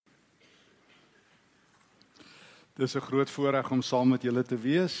Dis 'n groot voorreg om saam met julle te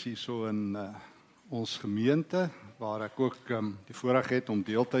wees, hierso in ons gemeente, waar ek ook die voorreg het om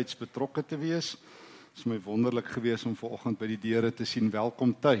deeltyds betrokke te wees. Het is my wonderlik gewees om vanoggend by die deure te sien,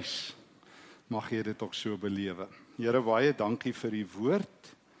 welkom tuis. Mag jy dit ook so belewe. Here, baie dankie vir die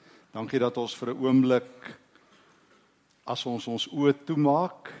woord. Dankie dat ons vir 'n oomblik, as ons oë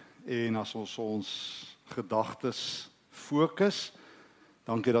toemaak en as ons gedagtes fokus,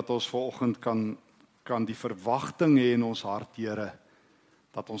 dankie dat ons vanoggend kan die verwagting hê in ons hart, Here,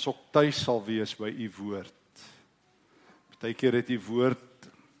 dat ons ook tuis sal wees by u woord. Partykeer het u woord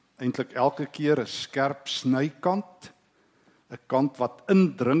eintlik elke keer 'n skerp snykant, 'n kant wat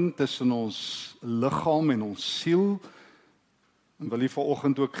indring tussen ons liggaam en ons siel. En wil u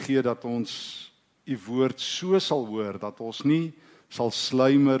vanoggend ook gee dat ons u woord so sal hoor, dat ons nie sal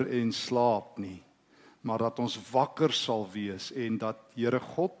sluimer en slaap nie, maar dat ons wakker sal wees en dat Here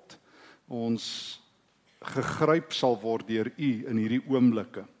God ons gegryp sal word deur u in hierdie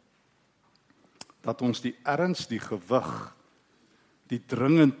oomblikke. Dat ons die erns, die gewig, die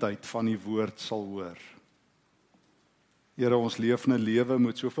dringendheid van die woord sal hoor. Here, ons leef in 'n lewe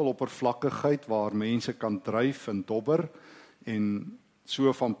met soveel oppervlakkigheid waar mense kan dryf en dobber en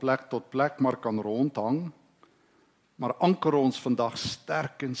so van plek tot plek maar kan rondhang. Maar anker ons vandag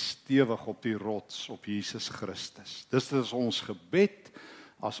sterk en stewig op die rots, op Jesus Christus. Dis ons gebed,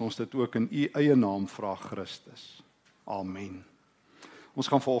 as ons dit ook in u eie naam vra, Christus. Amen. Ons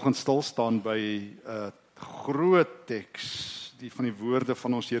gaan vanoggend stil staan by 'n groot teks, die van die woorde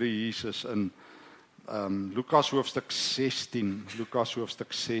van ons Here Jesus in Lukas hoofstuk 16. Lukas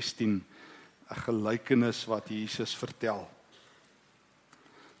hoofstuk 16, 'n gelykenis wat Jesus vertel.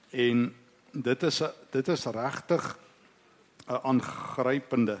 En dit is regtig 'n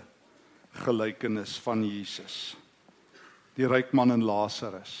aangrypende gelykenis van Jesus. Die ryk man en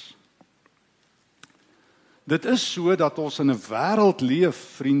Lazarus. Dit is so dat ons in 'n wêreld leef,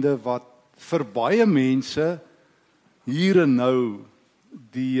 vriende, wat vir baie mense hier en nou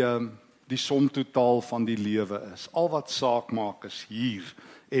die somtotaal van die lewe is. Al wat saak maak is hier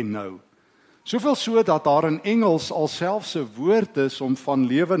en nou. Soveel so dat daar in Engels alselfs 'n woord is om van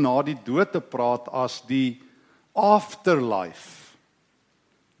lewe na die dood te praat as die afterlife.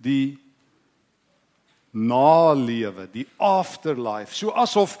 Die nalewe, die afterlife, so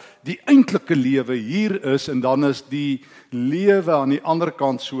asof die eintlike lewe hier is en dan is die lewe aan die ander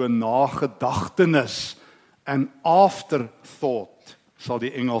kant so 'n nagedagtenis, and afterthought, sal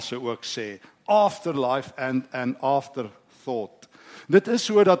die Engelse ook sê, afterlife and afterthought. Dit is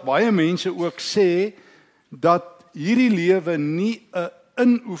so dat baie mense ook sê dat hierdie lewe nie 'n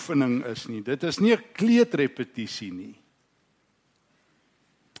inoefening is nie, dit is nie 'n kleedrepetisie nie.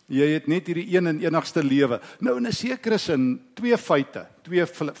 Jy het net hierdie een en enigste lewe. Nou in 'n sekere sin, twee feite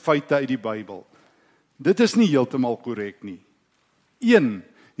uit die Bybel. Dit is nie heeltemal korrek nie. 1,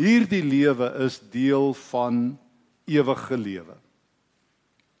 hierdie lewe is deel van ewige lewe.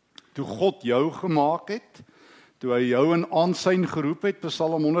 Toe God jou gemaak het, toe hy jou in aansyn geroep het,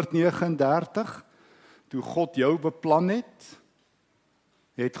 Psalm 139, toe God jou beplan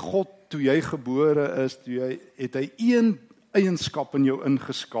het God, toe jy gebore is, het hy een eienskap in jou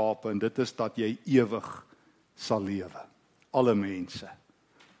ingeskape, en dit is dat jy ewig sal lewe. Alle mense,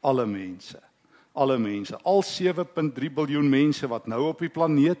 al 7.3 biljoen mense wat nou op die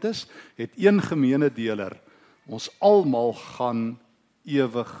planeet is, het een gemeene deler. Ons almal gaan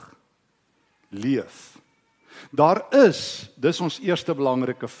ewig leef. Dis ons eerste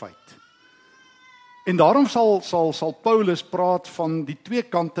belangrike feit. En daarom sal Paulus praat van die twee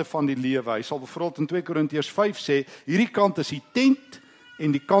kante van die lewe. Hy sal byvoorbeeld in 2 Korintiërs 5 sê, hierdie kant is die tent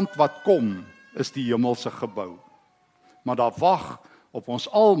en die kant wat kom is die hemelse gebou. Maar daar wag op ons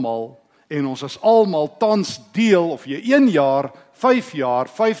almal en ons is almal tans deel, of jy 1 jaar, 5 jaar,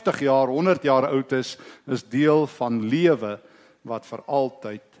 50 jaar, 100 jaar oud is deel van lewe wat vir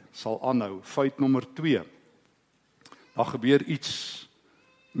altyd sal aanhou. Feit nommer 2. Daar gebeur iets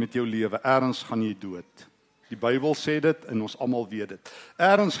met jou lewe. Ergens gaan jy dood. Die Bybel sê dit en ons almal weet dit.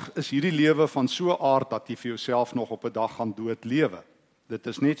 Ergens is hierdie lewe van so 'n aard dat jy vir jouself nog op 'n dag gaan dood lewe. Dit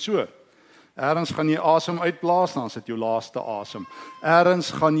is net so. Ergens gaan jy asem uitblaas, dan is dit jou laaste asem.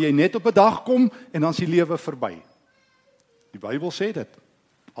 Ergens gaan jy net op 'n dag kom en dan is die lewe verby. Die Bybel sê dit.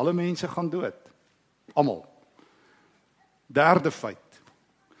 Alle mense gaan dood. Almal. 3de feit.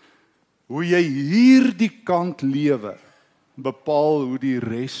 Hoe jy hierdie kant lewe bepaal hoe die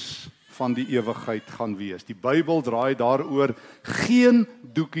res van die ewigheid gaan wees. Die Bybel draai daaroor geen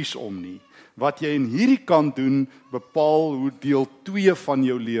doekies om nie. Wat jy in hierdie kant doen, bepaal hoe deel 2 van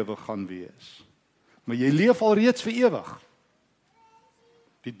jou lewe gaan wees. Maar jy leef al reeds vir ewig.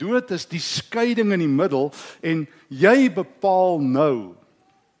 Die dood is die skeiding in die middel en jy bepaal nou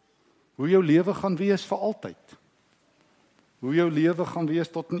hoe jou lewe gaan wees vir altyd. Hoe jou lewe gaan wees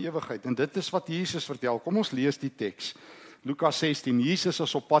tot in ewigheid. En dit is wat Jesus vertel. Kom ons lees die teks. Lukas 16. Jesus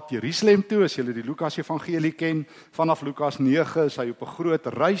is op pad Jerusalem toe, as julle die Lukas evangelie ken. Vanaf Lukas 9 is hy op 'n groot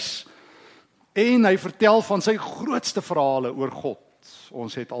reis en hy vertel van sy grootste verhale oor God.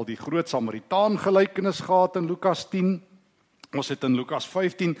 Ons het al die groot Samaritaan gelykenis gehad in Lukas 10. Ons het in Lukas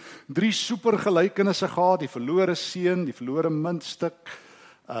 15 3 super gelykenisse gehad, die verlore seun, die verlore muntstuk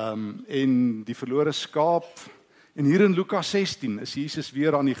en die verlore skaap. En hier in Lukas 16 is Jesus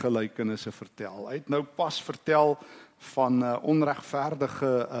weer aan die gelykenisse vertel. Hy het nou pas vertel van 'n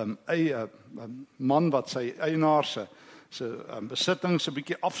onregverdige man wat sy eienaar se besittings 'n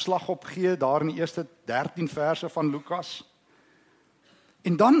bietjie afslag opgee daar in die eerste 13 verse van Lukas.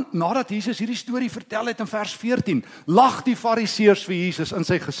 En dan, nadat Jesus hierdie storie vertel het in vers 14, lag die fariseërs vir Jesus in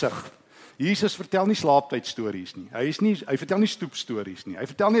sy gesig. Jesus vertel nie slaaptydstories nie. Hy vertel nie stoepstories nie. Hy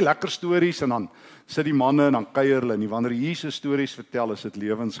vertel nie lekker stories en dan sit die manne en dan kuier hulle nie. Wanneer Jesus stories vertel, is dit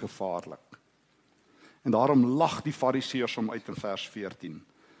lewensgevaarlik. En daarom lag die fariseërs hom uit in vers 14,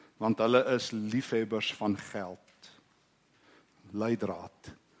 want hulle is liefhebbers van geld.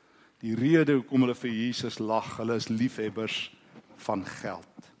 Leidraad. Die rede hoekom hulle vir Jesus lag, hulle is liefhebbers van geld.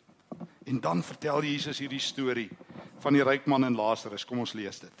 En dan vertel Jesus hierdie storie van die ryk man en Lazarus. Kom ons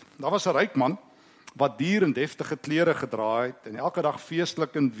lees dit. Daar was 'n ryk man wat duur en deftige klere gedra het en elke dag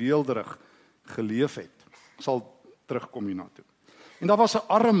feestelik en weelderig geleef het. Sal terugkom hierna toe. En daar was 'n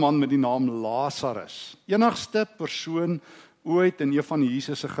arme man met die naam Lazarus. Enigste persoon ooit in een van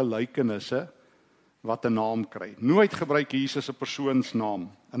Jesus se gelykenisse wat 'n naam kry. Nooit gebruik Jesus 'n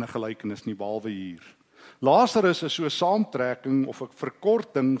persoonsnaam in 'n gelykenis nie, behalwe hier. Lazarus is so 'n saamtrekking of 'n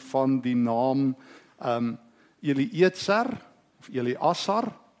verkorting van die naam Eliezer of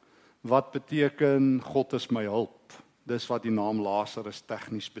Eliasar, wat beteken God is my hulp. Dis wat die naam Lazarus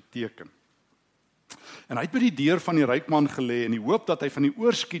tegnies beteken. En hy het by die deur van die ryk man gelê in die hoop dat hy van die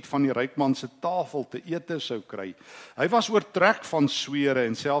oorskiet van die ryk man se tafel te ete sou kry. Hy was oortrek van swere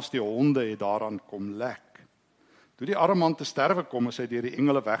en selfs die honde het daaraan kom lek. Toe die arme man te sterwe kom, is hy deur die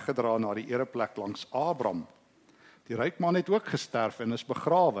engele weggedra na die ereplek langs Abraham. Die ryk man het ook gesterf en is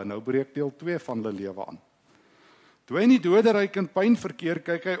begrawe. Nou breek deel 2 van hulle lewe aan. Toe hy in die doderyk in pyn verkeer,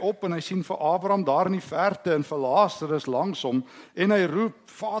 kyk hy op en hy sien vir Abraham daar in die verte en vir Lazarus langs hom en hy roep: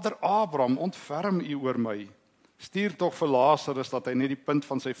 Vader Abraham, ontferm U oor my. Stuur tog vir Lazarus dat hy net die punt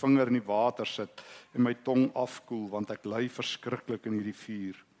van sy vinger in die water sit en my tong afkoel, want ek ly verskriklik in hierdie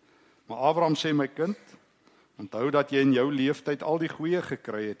vuur. Maar Abraham sê: My kind, onthou dat jy in jou leeftyd al die goeie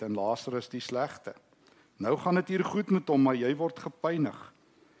gekry het en Lazarus die slegte. Nou gaan dit hier goed met hom, maar jy word gepynig.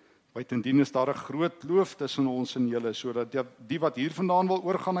 Buitendien is daar 'n groot kloof tussen ons en julle, sodat die wat hier vandaan wil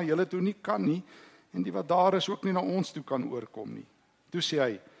oorgaan na julle toe nie kan nie, en die wat daar is ook nie na ons toe kan oorkom nie. Toe sê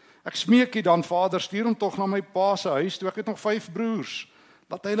hy: Ek smeek U dan, Vader, stuur hom tog na my pa se huis toe. Ek het nog 5 broers.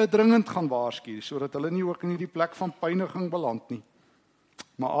 Laat hy hulle dringend gaan waarsku, sodat hulle nie ook in hierdie plek van pyniging beland nie.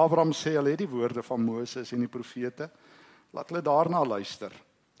 Maar Abraham sê: Hulle het die woorde van Moses en die profete. Laat hulle daarna luister.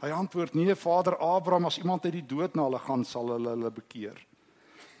 Hy antwoord: Nee, Vader Abraham, as iemand uit die dood na hulle gaan, sal hulle bekeer.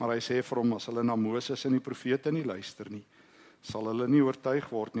 Maar hy sê vir hom: As hulle na Moses en die profete nie luister nie, sal hulle nie oortuig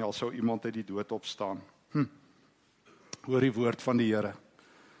word nie, al sou iemand uit die dood opstaan. Hoor die woord van die Here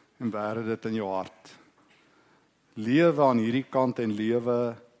en bewaar dit in jou hart. Lewe aan hierdie kant en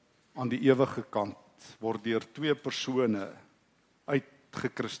lewe aan die ewige kant word deur 2 persone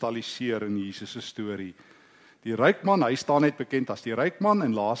uitgekristalliseer in Jesus se storie. Die ryk man, hy staan net bekend as die ryk man,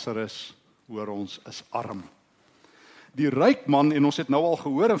 en Lazarus, hoor ons, is arm. Die ryk man, en ons het nou al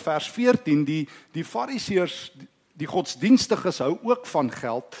gehoor in vers 14, die fariseërs, die godsdienstiges hou ook van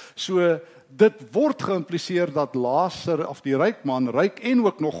geld, so dit word geïmpliseer dat Lazarus of die ryk man ryk en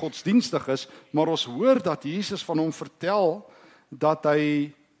ook nog godsdienstig is, maar ons hoor dat Jesus van hom vertel dat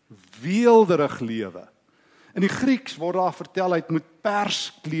hy weelderig lewe. In die Grieks word daar vertel hy het met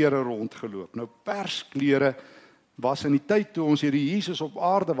persklere rondgeloop. Nou persklere was in die tyd toe ons hierdie Jesus op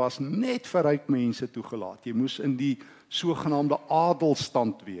aarde was net vir ryk mense toegelaat. Jy moes in die sogenaamde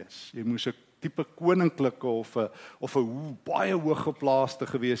adelstand wees. Jy moes 'n tipe koninklike of 'n baie hooggeplaaste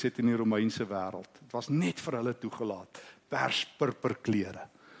gewees het in die Romeinse wêreld. Dit was net vir hulle toegelaat. Perspurperklere.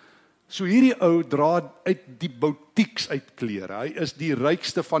 So hierdie ou dra uit die boutiques uit klere. Hy is die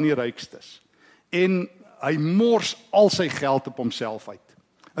rykste van die rykstes. En hy mors al sy geld op homself uit.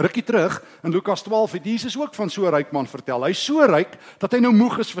 'n Rukkie terug, in Lukas 12 het Jesus ook van so 'n ryk man vertel. Hy is so ryk, dat hy nou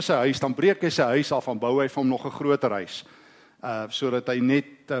moeg is vir sy huis, dan breek hy sy huis af en bou hy vir hom nog 'n groter huis. Sodat hy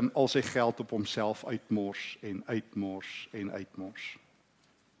net al sy geld op homself uitmors en uitmors en uitmors.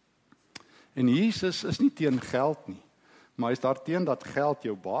 En Jesus is nie teen geld nie, maar hy is daarteen dat geld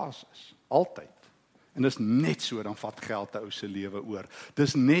jou baas is, altyd. En dis net so, dan vat geld 'n ou se lewe oor.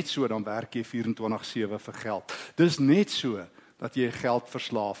 Dis net so, dan werk jy 24/7 vir geld. Dis net so, dat jy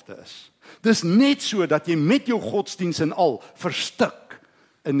geldverslaafde is. Dis net so, dat jy met jou godsdiens en al verstik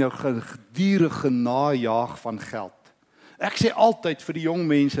in jou gedurende najaag van geld. Ek sê altyd vir die jong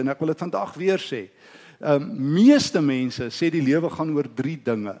mense, en ek wil dit vandag weer sê, meeste mense sê die lewe gaan oor 3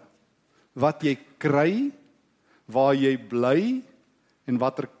 dinge. Wat jy kry, waar jy bly, en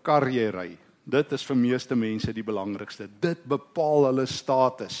watter kar jy ry. Dit is vir meeste mense die belangrikste. Dit bepaal hulle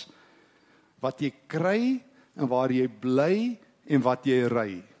status. Wat jy kry, en waar jy bly, en wat jy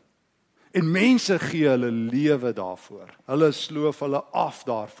ry. En mense gee hulle lewe daarvoor. Hulle sloof hulle af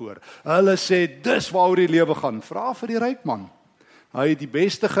daarvoor. Hulle sê, dis waaroor die lewe gaan. Vra vir die ryk man. Hy het die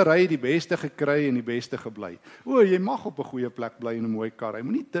beste gery, die beste gekry en die beste gebly. O, jy mag op 'n goeie plek bly en 'n mooi kar. Jy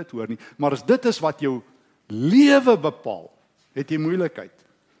moet nie dit hoor nie. Maar as dit is wat jou lewe bepaal, het jy moeilikheid.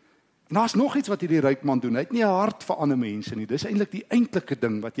 En daar's nog iets wat hierdie ryk man doen. Hy het nie 'n hart vir ander mense nie. Dis eintlik die eintlike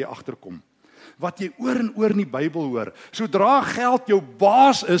ding wat jy agterkom. Wat jy oor en oor in die Bybel hoor. Sodra geld jou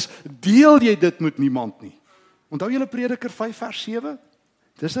baas is, deel jy dit met niemand nie. Onthou julle Prediker 5 vers 7?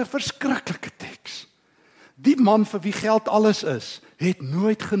 Dis 'n verskriklike teks. Die man vir wie geld alles is, het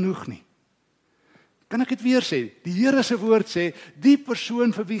nooit genoeg nie. Kan ek dit weer sê? Die Here se woord sê, die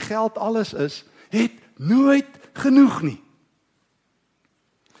persoon vir wie geld alles is, het nooit genoeg nie.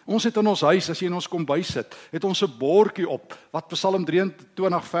 Ons het in ons huis, as jy in ons kombuis sit, het ons 'n bordjie op, wat Psalm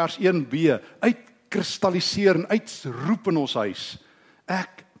 23 vers 1b uitkristalliseer en uitroep in ons huis.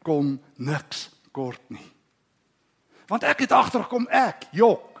 Ek kom niks kort nie. Want ek het agtergekom,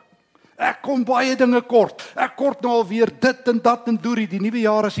 ek kom baie dinge kort. Ek kort nou alweer dit en dat en doorie, die nuwe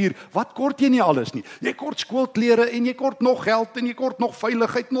jaar is hier. Wat kort jy nie alles nie? Jy kort skoolklere en jy kort nog geld en jy kort nog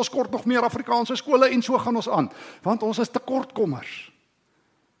veiligheid en ons kort nog meer Afrikaanse skole en so gaan ons aan. Want ons is tekortkommers.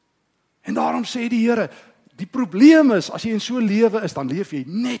 En daarom sê die Here, die probleem is, as jy in so 'n lewe is, dan leef jy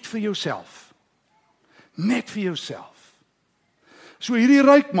net vir jouself. Net vir jouself. So hierdie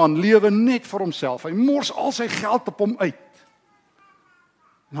ryk man lewe net vir homself. Hy mors al sy geld op hom uit.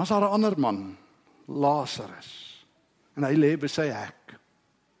 En dan is daar 'n ander man, Lazarus. En hy lê by sy hek.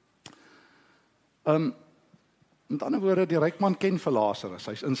 Met ander woorde, die ryk man ken vir Lazarus.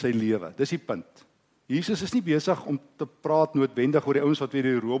 Hy's in sy lewe. Dis die punt. Jesus is nie besig om te praat noodwendig oor die ouens wat weer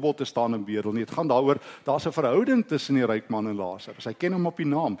die robot te staan en bedel nie. Dit gaan daaroor, daar's 'n verhouding tussen die ryk man en Lazarus. Hy ken hom op die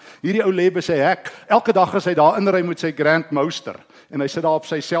naam. Hierdie ou lê by sy hek. Elke dag as hy daar inry met sy Grand Mooster en hy sit daar op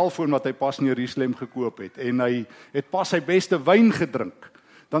sy selfoon wat hy pas in Jerusalem gekoop het en hy het pas sy beste wyn gedrink.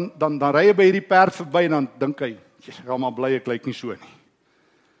 Dan ry hy by hierdie perd verby en dan dink hy, "Ek gaan maar bly ek lyk nie so nie."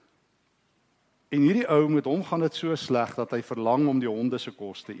 En hierdie ou met hom gaan dit so sleg dat hy verlang om die honde se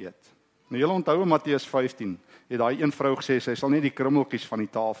kos te eet. Nou julle onthou in Matteus 15, het daai een vrou gesê, sy sal net die krummeltjies van die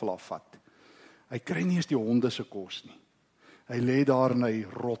tafel afvat. Hy kry nie eens die honde se kos nie. Hy lê daar en hy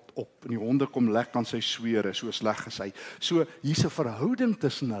rot op, en die honde kom lek aan sy swere, so sleg is hy. So, hier's 'n verhouding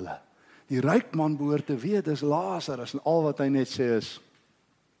tussen hulle. Die ryk man behoort te weet, dis Lazarus, en al wat hy net sê is,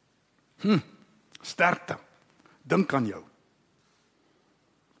 sterkte, dink aan jou.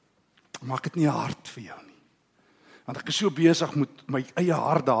 Maak dit nie 'n hart vir jou nie. Want ek is so besig met my eie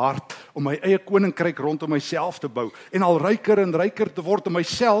harde hart, om my eie koninkryk rondom myself te bou, en al ryker en ryker te word om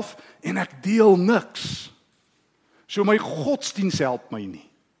myself, en ek deel niks. So my godsdiens help my nie.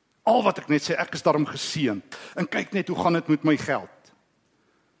 Al wat ek net sê, ek is daarom geseënd, en kyk net hoe gaan dit met my geld.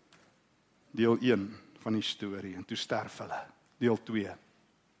 Deel 1 van die storie, en toe sterf hulle. Deel 2.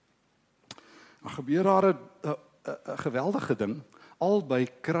 Maar gebeur daar 'n geweldige ding, albei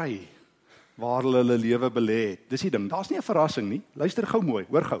kry waar hulle lewe belê het. Dis die ding, daar's nie 'n verrassing nie. Luister gou mooi,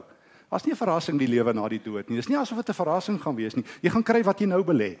 hoor gou. Daar's nie 'n verrassing die lewe na die dood nie. Dis nie asof dit 'n verrassing gaan wees nie. Jy gaan kry wat jy nou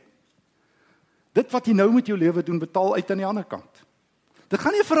belê. Dit wat jy nou met jou lewe doen, betaal uit aan die ander kant. Dit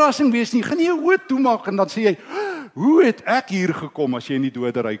gaan nie 'n verrassing wees nie. Gaan nie jou oë toemaak en dan sê jy, "Hoe het ek hier gekom as jy in die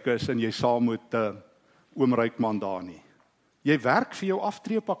doderyk is en jy saam met oom Rykman daar nie?" Jy werk vir jou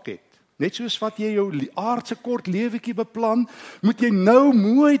aftreepakket. Net soos wat jy jou aardse kort lewetjie beplan, moet jy nou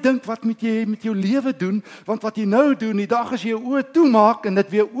mooi dink wat moet jy met jou lewe doen, want wat jy nou doen, die dag as jy jou oë toemaak en dit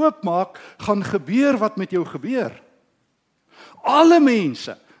weer oopmaak, gaan gebeur wat met jou gebeur. Alle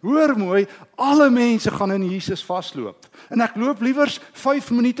mense, hoor mooi, alle mense gaan in Jesus vasloop. En ek loop liewers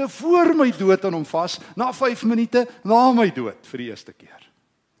 5 minute voor my dood aan hom vas, na 5 minute na my dood vir die eerste keer.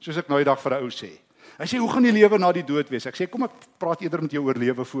 Soos ek nou die dag vir 'n ou sê. Hy sê, hoe gaan die lewe na die dood wees? Ek sê, kom ek praat eerder met jou oor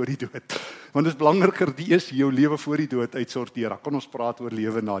lewe voor die dood. Want dit is belangriker die is jou lewe voor die dood uitsorteer. Dan kan ons praat oor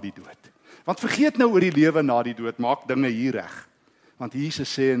lewe na die dood. Want vergeet nou oor die lewe na die dood, maak dinge hier reg. Want Jesus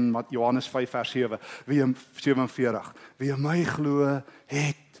sê in Johannes 5 vers 47, wie in my glo,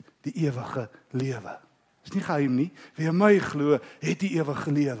 het die ewige lewe. Dis nie geheim nie. Wie in my glo, het die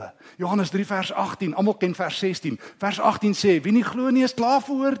ewige lewe. Johannes 3 vers 18, almal ken vers 16. Vers 18 sê, wie nie glo nie is klaar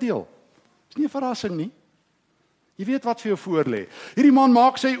veroordeel. Dis nie 'n verrassing nie. Jy weet wat vir jou voorlê. Hierdie man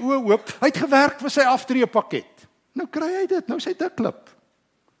maak sy oë oop. Hy het gewerk vir sy aftreepakket. Nou kry hy dit, nou sy dikklip.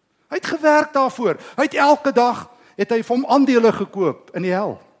 Hy het gewerk daarvoor. Hy het elke dag het hy vir hom aandele gekoop in die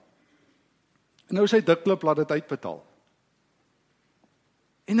hel. En nou sy dikklip laat dit uitbetaal.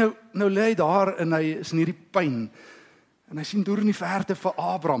 En nou lê hy daar en hy is in hierdie pyn. En hy sien deur in die verte vir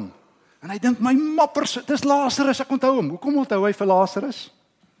Abraham. En hy dink my mappers, dis Lazarus, ek onthou hom. Hoekom onthou hy vir Lazarus?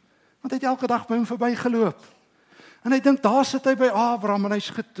 Want hy het elke dag by hom verbygeloop. En hy dink daar sit hy by Abraham en hy's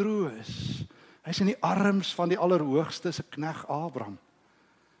getroos. Hy's in die arms van die Allerhoogste se knegg Abraham.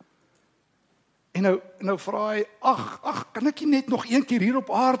 En nou vra hy, ag, kan ek nie net nog een keer hier op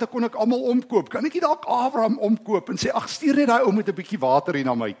aarde kon ek almal omkoop? Kan ek nie dalk Abraham omkoop en sê, ag, stuur net daai ou met 'n bietjie water hier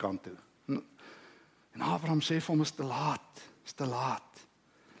na my kant toe. En Abraham sê vir hom, is te laat.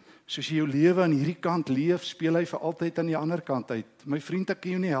 Soos jy jou lewe aan hierdie kant leef, speel hy vir altyd aan die ander kant uit. My vriend, ek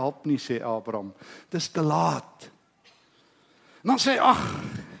kan jou nie help nie, sê Abraham. Dis te laat. En dan sê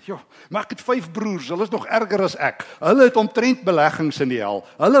hy, maar ek het 5 broers, hulle is nog erger as ek. Hulle het omtrent beleggings in die hel.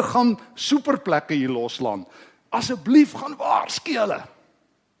 Hulle gaan superplekke hier loslaan. Asseblief gaan waarsku hulle.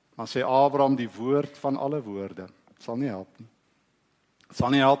 Dan sê Abraham die woord van alle woorde. Sal nie help nie.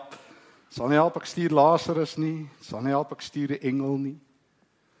 Sal nie help ek stuur Lazarus nie. Sal nie help ek stuur die engel nie.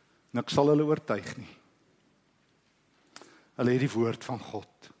 Niks sal hulle oortuig nie. Hulle het die woord van God.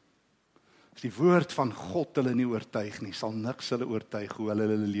 As die woord van God hulle nie oortuig nie, sal niks hulle oortuig hoe hulle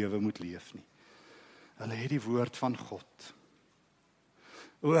lewe moet leef nie. Hulle het die woord van God.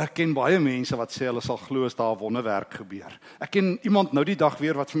 Ek ken baie mense wat sê hulle sal glo as daar 'n wonderwerk gebeur. Ek ken iemand nou die dag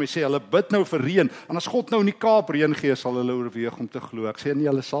weer wat vir my sê hulle bid nou vir reën en as God nou in die Kaap reën gee, sal hulle oorweeg om te glo. Ek sê nee,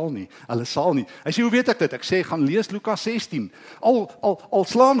 hulle sal nie. Hy sê hoe weet ek dit? Ek sê gaan lees Lukas 16. Al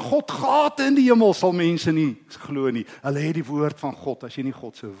slaan God gate in die hemel, sal mense nie glo nie. Hulle het die woord van God. As jy nie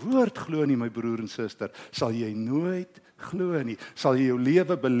God se woord glo nie, my broer en suster, sal jy nooit glo nie. Sal jy jou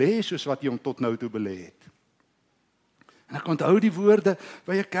lewe belê soos wat jy hom tot nou toe belê het. En ek onthou die woorde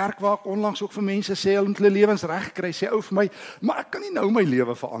by 'n kerk waar ek onlangs ook vir mense sê hulle moet hulle lewens reg kry. Sê ou vir my, maar ek kan nie nou my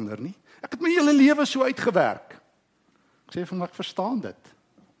lewe verander nie. Ek het my hele lewe so uitgewerk. Ek sê vir hom, ek verstaan dit.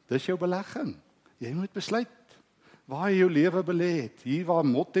 Dis jou belegging. Jy moet besluit waar jy jou lewe belê het. Hier waar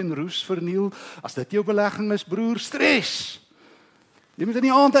mot en roes verniel. As dit jou belegging is, broer, stres. Jy moet in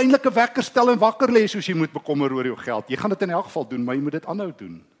die aand eintlik 'n wekker stel en wakker lê soos jy moet bekommer oor jou geld. Jy gaan dit in elk geval doen, maar jy moet dit aanhou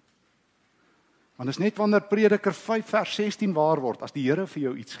doen. Want is net wanneer Prediker 5 vers 16 waar word, as die Here vir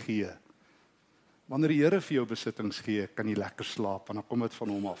jou iets gee. Wanneer die Here vir jou besittings gee, kan jy lekker slaap, want dan kom dit van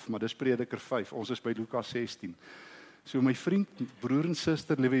hom af. Maar dis Prediker 5, ons is by Lukas 16. So my vriend, broer en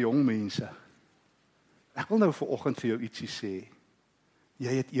suster, liewe jong mense, ek wil nou vanoggend vir jou ietsie sê.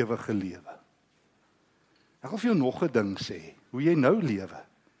 Jy het ewige lewe. Ek wil vir jou nog 'n ding sê. Hoe jy nou lewe,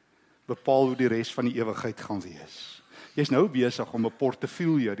 bepaal hoe die res van die ewigheid gaan wees. Jy's nou besig om 'n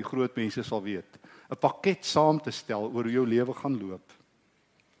portefeulje, die groot mense sal weet, 'n pakket saam te stel oor hoe jou lewe gaan loop.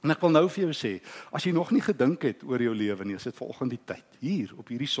 En ek wil nou vir jou sê, as jy nog nie gedink het oor jou lewe nie, is dit vanoggend die tyd, hier op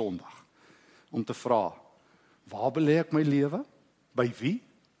hierdie Sondag, om te vra, waar belê ek my lewe? By wie?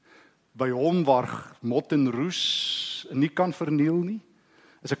 By hom waar mot en roes nie kan verniel nie?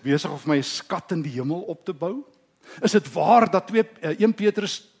 Is ek besig om my skat in die hemel op te bou? Is dit waar dat 1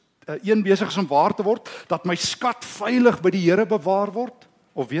 Petrus 1 besig is om waar te word, dat my skat veilig by die Here bewaar word?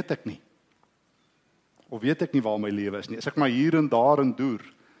 Of weet ek nie? Of weet ek nie waar my lewe is nie? Is ek maar hier en daar en deur?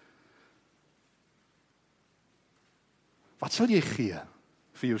 Wat sal jy gee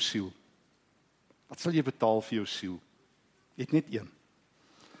vir jou siel? Wat sal jy betaal vir jou siel? Jy het net een.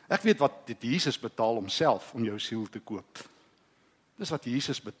 Ek weet wat dit Jesus betaal homself om jou siel te koop. Dis wat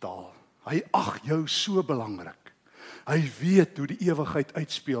Jesus betaal. Hy ag jou so belangrik. Hy weet hoe die ewigheid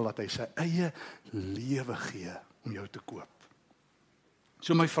uitspeel dat hy sy eie lewe gee om jou te koop.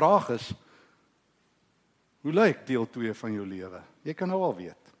 So my vraag is, hoe lyk deel 2 van jou lewe? Jy kan nou al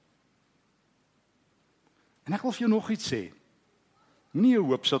weet. En ek wil vir jou nog iets sê. Nie 'n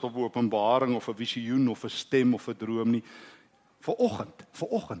hoop sit op 'n openbaring of 'n visioen of 'n stem of 'n droom nie.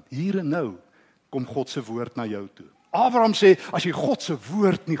 Vanoggend, hier en nou, kom God se woord na jou toe. Abraham sê, as jy God se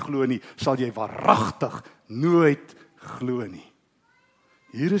woord nie glo nie, sal jy waaragtig nooit glo nie.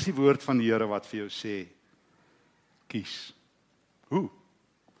 Hier is die woord van die Here wat vir jou sê, kies. Hoe?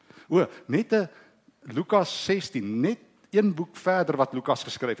 Net 'n Lukas 16, net een boek verder wat Lukas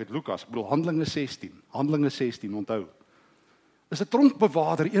geskryf het. Handelinge 16, onthou. is 'n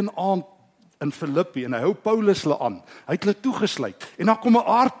tronkbewaarder een aand in Filippi en hy hou Paulus hulle aan. Hy het hulle toegesluit en dan kom 'n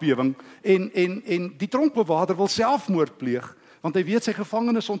aardbewing en die tronkbewaarder wil selfmoord pleeg want hy weet sy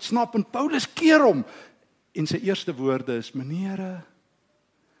gevangenes ontsnap en Paulus keer hom en sy eerste woorde is: "Meneer,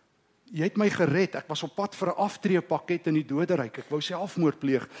 jy het my gered. Ek was op pad vir 'n aftreepakket in die doderyk. Ek wou selfmoord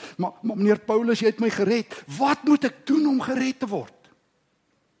pleeg. Maar meneer Paulus, jy het my gered. Wat moet ek doen om gered te word?"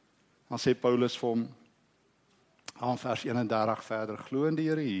 Dan sê Paulus vir hom, aan vers 31 verder: "Glo in die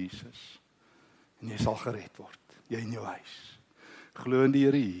Here Jesus en jy sal gered word, jy en jou huis. Glo in die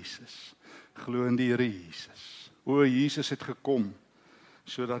Here Jesus. Glo in die Here Jesus." O, Jesus het gekom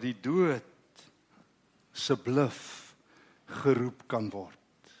sodat die dood se bluf geroep kan word.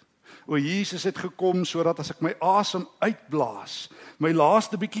 O, Jesus het gekom sodat as ek my asem uitblaas, my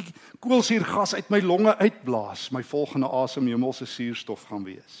laaste bietjie koolsuurgas uit my longe uitblaas, my volgende asem hemelse suurstof gaan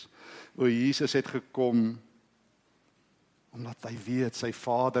wees. O, Jesus het gekom omdat hy weet sy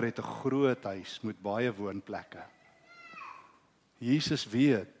Vader het 'n groot huis met baie woonplekke. Jesus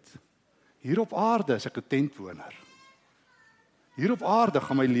weet, hier op aarde is ek 'n tentwoner. Hier op aarde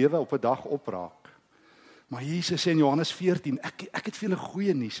gaan my lewe op 'n dag opraak. Maar Jesus sê in Johannes 14, ek het vir julle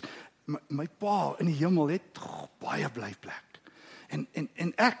goeie nuus. My Pa in die hemel het baie blyplek. En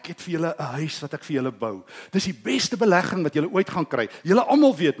ek het vir julle 'n huis wat ek vir julle bou. Dis die beste belegging wat julle ooit gaan kry. Julle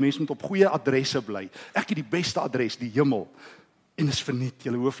almal weet, mense moet op goeie adresse bly. Ek het die beste adres, die hemel. En is verniet.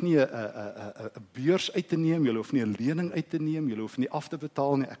 Julle hoef nie 'n beurs uit te neem, julle hoef nie 'n lening uit te neem, julle hoef nie af te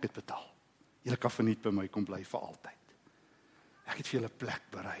betaal nie, ek het betaal. Julle kan verniet by my kom bly vir altyd. Ek het vir julle plek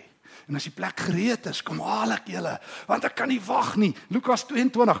berei. En as die plek gereed is, kom haal ek julle, want ek kan nie wag nie. Lukas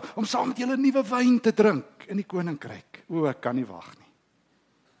 22, om saam met julle nuwe wyn te drink in die koninkryk. O, ek kan nie wag nie.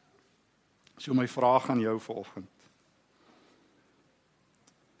 So my vraag aan jou vanoggend.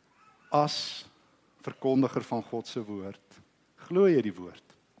 As verkondiger van God se woord, glo jy die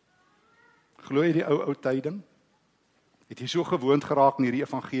woord? Glo jy die ou tyding? Het jy so gewoond geraak in hierdie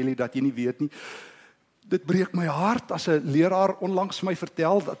evangelie dat jy nie weet nie? Dit breek my hart as 'n leraar onlangs my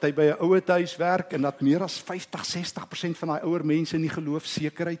vertel dat hy by 'n ouerhuis werk en dat meer as 50-60% van daai ouer mense nie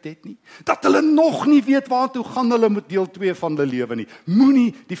geloofsekerheid het nie. Dat hulle nog nie weet waartoe gaan hulle met deel 2 van hulle lewe nie.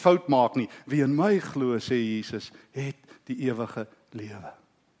 Moenie die fout maak nie. Wie in my glo, sê Jesus, het die ewige lewe.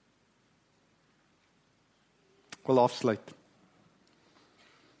 Ek wil afsluit.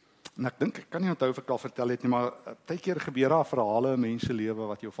 En ek dink, ek kan nie onthou of ek al vertel het nie, maar baie keer gebeur daar verhale in mense lewe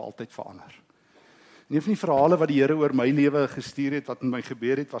wat jou vir altyd verander. En een van die verhale wat die Here oor my lewe gestuur het, wat met my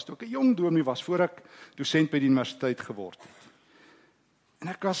gebeur het, was toe ek 'n jong dominee was, voor ek dosent by die universiteit geword het. En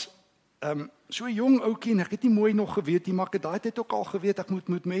ek was so 'n jong ouetjie, en ek het nie mooi nog geweet nie, maar ek het daai tyd ook al geweet, ek moet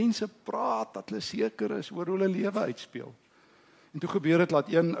met mense praat, dat hulle seker is oor hoe hulle lewe uitspeel. En toe gebeur het,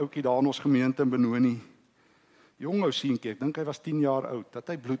 laat een ouetjie daar in ons gemeente in Benoni, jong ou seentjie, ek dink hy was 10 jaar oud, dat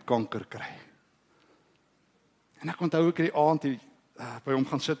hy bloedkanker kry. En ek onthou ek die aand by hom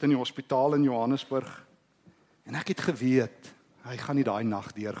gaan sit in die hospitaal in Johannesburg, en ek het geweet, hy gaan nie daai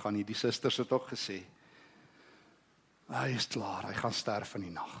nag deurgaan nie, die susters het ook gesê, hy is klaar, hy gaan sterf in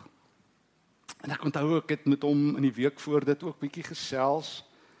die nag. En ek onthou ek het met hom in die week voor dit ook bietjie gesels,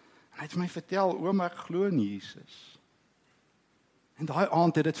 en hy het my vertel, oom, ek glo in Jesus. En daai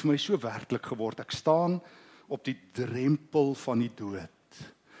aand het dit vir my so werklik geword, ek staan op die drempel van die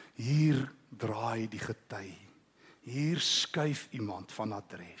dood, hier draai die gety, hier skuif iemand van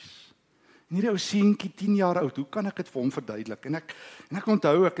adres. En hierdie ou seentjie 10 jaar oud, hoe kan ek dit vir hom verduidelik? En ek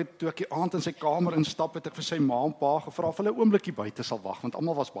onthou, toe ek die aand in sy kamer instap, het ek vir sy ma en pa gevra of hulle 'n oombliekie buite sal wag, want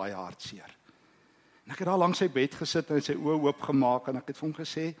almal was baie hartseer. En ek het daar langs sy bed gesit en sy oë oop gemaak en ek het vir hom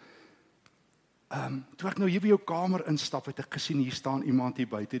gesê, toe ek nou hier by jou kamer instap, het ek gesien, hier staan iemand hier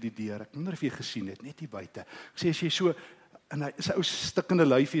buite die deur. Ek wonder of jy gesien het, net hier buite. Ek sê, as jy so, en hy is 'n ou stikkende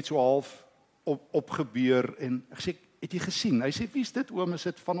lyfie, het so half opgebeur, en ek sê, het jy gesien? Hy sê, wie is dit, oom, is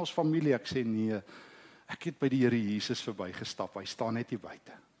dit van ons familie? Ek sê, nee, ek het by die Here Jesus verbygestap, hy staan net hier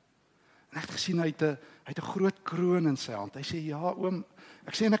buite. En ek het gesien, hy het 'n groot kroon in sy hand. Hy sê, ja, oom,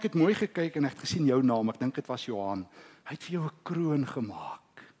 ek sê, en ek het mooi gekyk, en ek het gesien jou naam, ek dink dit was Johan. Hy het vir jou 'n kroon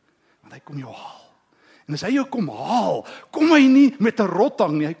gemaak, want hy kom jou haal. En as hy jou kom haal, kom hy nie met 'n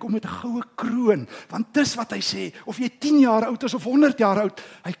rotang nie, hy kom met 'n goue kroon, want dis wat hy sê, of jy 10 jaar oud is of 100 jaar oud,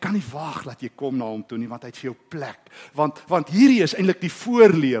 hy kan nie wag dat jy kom na hom toe nie, want hy het vir jou plek, want hierdie is eintlik die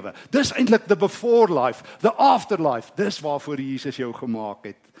voorlewe, dis eintlik the before life, the afterlife, dis waarvoor Jesus jou gemaak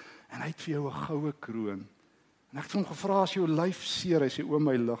het, en hy het vir jou 'n goue kroon, en ek het hom gevra, as jou lyf seer, hy sê, o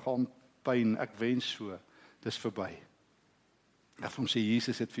my liggaam pyn, ek wens so, dis verby. Ek het hom sê,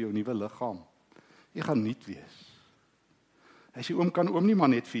 Jesus het vir jou 'n nuwe liggaam, jy gaan nuut wees. Hy sê, oom, kan oom nie maar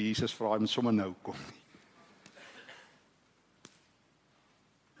net vir Jesus vra, hy moet sommer nou kom nie.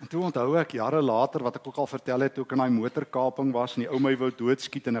 toe onthou ek jare later wat ek ook al vertel het, toe ek in daai motorkaping was en die ou my wou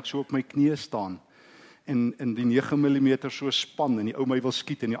doodskiet en ek so op my knieë staan en die 9 mm so span en die ou my wil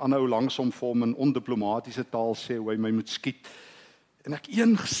skiet en die ander ou langsom vir hom in ondiplomatiese taal sê hoe hy my moet skiet. En ek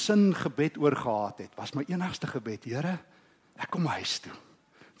een sin gebed oorgehad het, was my enigste gebed, Here, ek kom huis toe.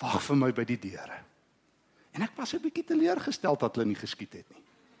 Wag vir my by die deure. En ek was 'n bietjie teleurgesteld dat hulle nie geskiet het nie.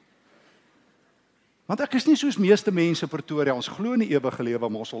 Want ek is nie soos meeste mense in Pretoria, ons glo in die ewige lewe,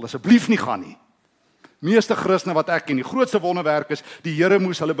 maar ons wil asseblief nie gaan nie. Meeste Christene wat ek ken, die grootste wonderwerk is, die Here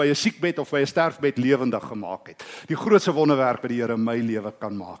moes hulle by 'n siekbed of by 'n sterfbed lewendig gemaak het. Die grootste wonderwerk wat die Here in my lewe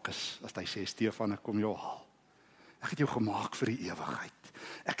kan maak is, as hy sê, Stephan, ek kom jou haal. Ek het jou gemaak vir die ewigheid.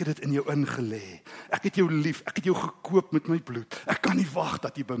 Ek het dit in jou ingelê. Ek het jou lief. Ek het jou gekoop met my bloed. Ek kan nie wag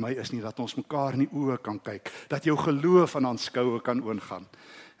dat jy by my is nie, dat ons mekaar in die oë kan kyk, dat jou geloof en aanskoue kan oorgaan.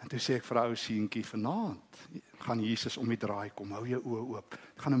 En toe sê ek vir 'n ou seentjie, vanaand gaan Jesus om die draai kom. Hou jou oë oop.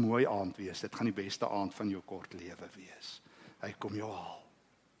 Dit gaan 'n mooi aand wees. Dit gaan die beste aand van jou kort lewe wees. Hy kom jou haal.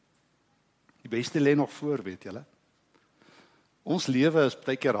 Die beste lê nog voor, weet julle. Ons lewe is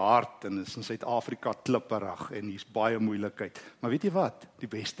baie keer hard en is in Suid-Afrika klipperig en hier's baie moeilikheid. Maar weet jy wat? Die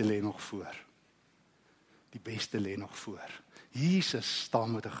beste lê nog voor. Die beste lê nog voor. Jesus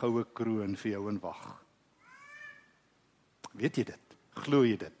staan met 'n goue kroon vir jou en wag. Weet jy dit? Glo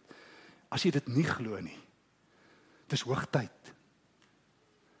jy dit? As jy dit nie glo nie, dis hoogtyd.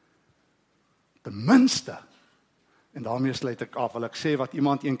 Ten minste, en daarmee sluit ek af, wil ek sê wat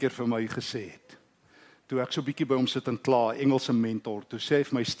iemand een keer vir my gesê het. Toe ek so bietjie by hom sit en kla, Engelse mentor, toe sê hy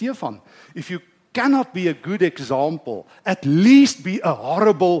vir my, Stephan, if you cannot be a good example, at least be a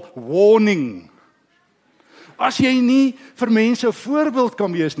horrible warning. As jy nie vir mense 'n voorbeeld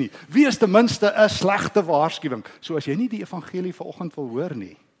kan wees nie, wees ten minste 'n slegte waarskuwing. So as jy nie die evangelie vanoggend wil hoor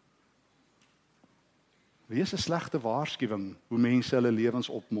nie, wees 'n slegte waarskuwing hoe mense hulle lewens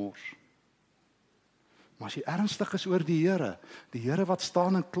opmors. Maar as jy ernstig is oor die Here wat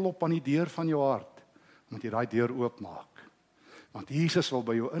staan en klop aan die deur van jou hart, moet jy daai deur oopmaak. Want Jesus wil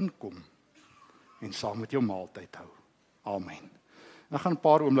by jou inkom en saam met jou maaltyd hou. Amen. En ek gaan 'n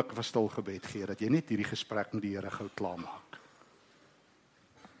paar oomblikke vir stil gebed gee, dat jy net hierdie gesprek met die Here gou klaarmaak.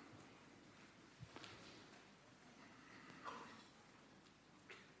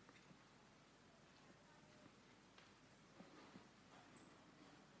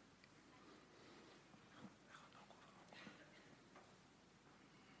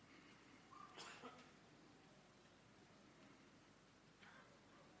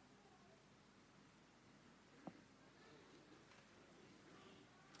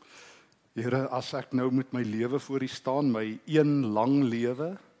 Here, as ek nou met my lewe voor U staan, my een lang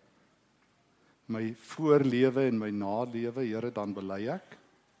lewe, my voorlewe en my nalewe, Here, dan bely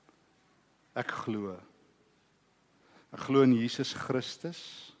ek glo. Ek glo in Jesus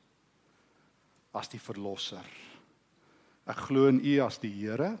Christus as die verlosser. Ek glo in U as die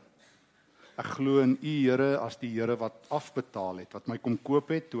Here. Ek glo in U, Here, as die Here wat afbetaal het, wat my kom koop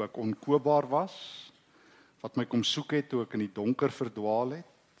het toe ek onkoopbaar was, wat my kom soek het toe ek in die donker verdwaal het,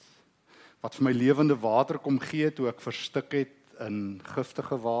 wat vir my lewende water kom gee toe ek verstik het in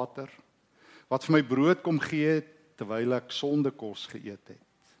giftige water, wat vir my brood kom gee terwyl ek sondekos geëet het,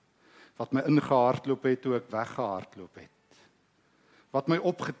 wat my ingehardloop het toe ek weggehardloop het, wat my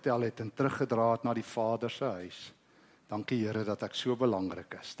opgetel het en teruggedra het na die Vader se huis. Dankie Here dat ek so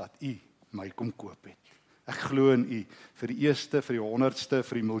belangrik is, dat U my kom koop het. Ek glo in U vir die eerste, vir die 100ste,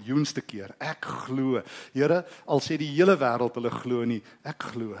 vir die miljoenste keer. Ek glo. Here, al sê die hele wêreld hulle glo nie, ek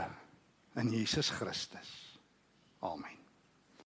glo in Jesus Christus. Amen.